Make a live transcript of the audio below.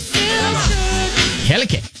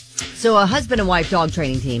Calicut. So a husband and wife dog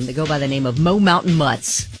training team that go by the name of Mo Mountain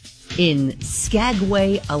Mutts in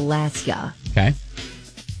Skagway, Alaska, Okay.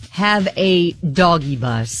 have a doggy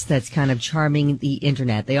bus that's kind of charming the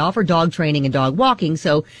internet. They offer dog training and dog walking,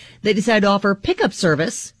 so they decided to offer pickup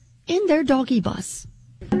service in their doggy bus.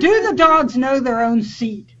 Do the dogs know their own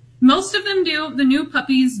seat? Most of them do. The new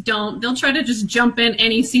puppies don't. They'll try to just jump in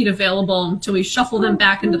any seat available until we shuffle them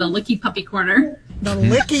back into the licky puppy corner. The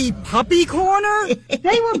licky puppy corner?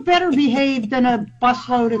 They were better behaved than a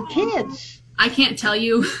busload of kids. I can't tell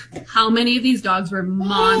you how many of these dogs were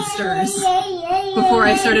monsters before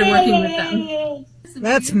I started working with them.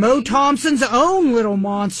 That's Mo Thompson's own little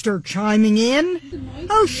monster chiming in.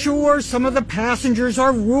 Oh, sure, some of the passengers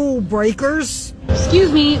are rule breakers.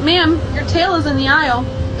 Excuse me, ma'am, your tail is in the aisle.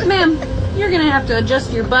 Ma'am, you're going to have to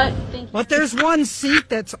adjust your butt. Thank you. But there's one seat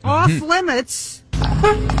that's off limits.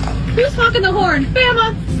 Who's honking the horn?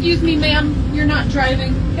 Bama! Excuse me, ma'am. You're not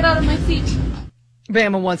driving. Get out of my seat.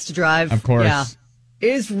 Bama wants to drive. Of course. Yeah.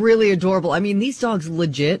 It's really adorable. I mean, these dogs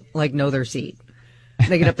legit, know their seat.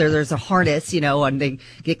 They get up there, there's a harness, and they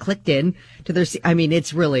get clicked in to their seat. I mean,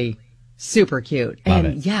 it's really super cute. Love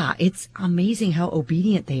and it. yeah, it's amazing how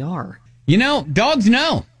obedient they are. Dogs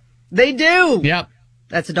know. They do. Yep.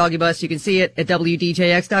 That's a doggy bus. You can see it at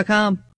WDJX.com.